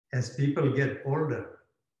As people get older,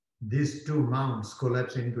 these two mounts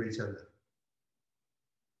collapse into each other.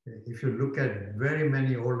 If you look at very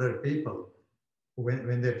many older people,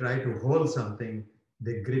 when they try to hold something,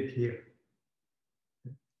 they grip here.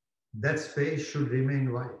 That space should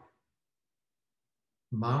remain wide.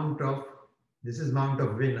 Mount of, this is mount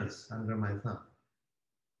of Venus under my thumb.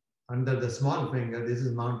 Under the small finger, this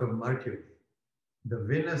is mount of Mercury. The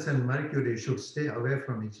Venus and Mercury should stay away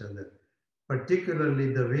from each other.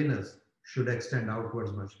 Particularly the Venus should extend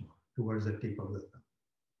outwards much more, towards the tip of the thumb.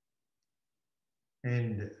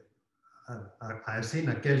 And I've seen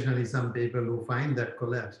occasionally some people who find that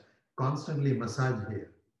collapse constantly massage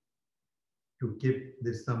here to keep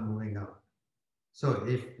this thumb moving out. So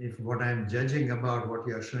if what I'm judging about what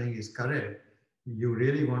you're showing is correct, you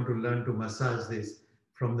really want to learn to massage this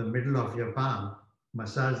from the middle of your palm,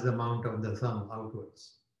 massage the mount of the thumb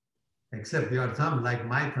outwards. Except your thumb, like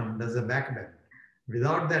my thumb, does a back bend.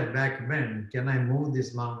 Without that back bend, can I move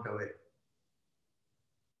this mount away?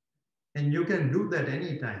 And you can do that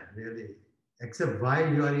anytime, really. Except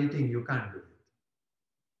while you are eating, you can't do it.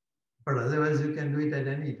 But otherwise, you can do it at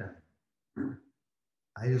any time.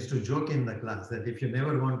 I used to joke in the class that if you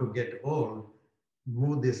never want to get old,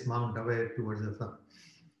 move this mount away towards the thumb.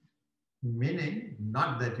 Meaning,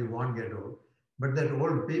 not that you won't get old, but that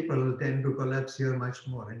old people tend to collapse here much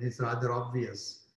more. And it's rather obvious